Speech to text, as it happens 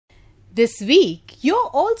This week, you're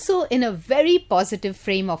also in a very positive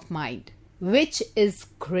frame of mind, which is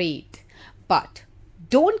great. But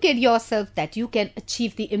don't kid yourself that you can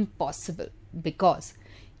achieve the impossible because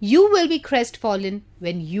you will be crestfallen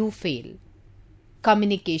when you fail.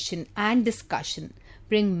 Communication and discussion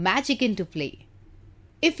bring magic into play.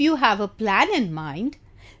 If you have a plan in mind,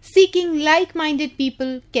 seeking like-minded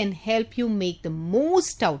people can help you make the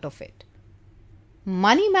most out of it.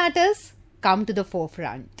 Money matters come to the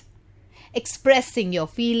forefront. Expressing your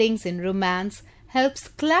feelings in romance helps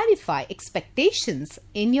clarify expectations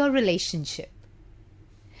in your relationship.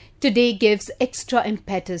 Today gives extra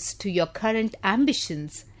impetus to your current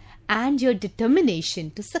ambitions and your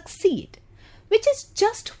determination to succeed, which is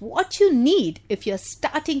just what you need if you're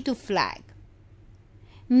starting to flag.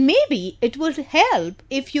 Maybe it would help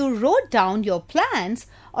if you wrote down your plans,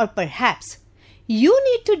 or perhaps you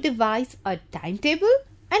need to devise a timetable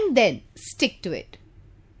and then stick to it.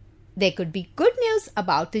 There could be good news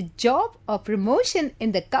about a job or promotion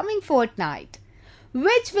in the coming fortnight,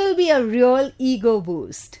 which will be a real ego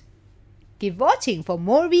boost. Keep watching for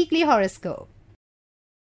more weekly horoscope.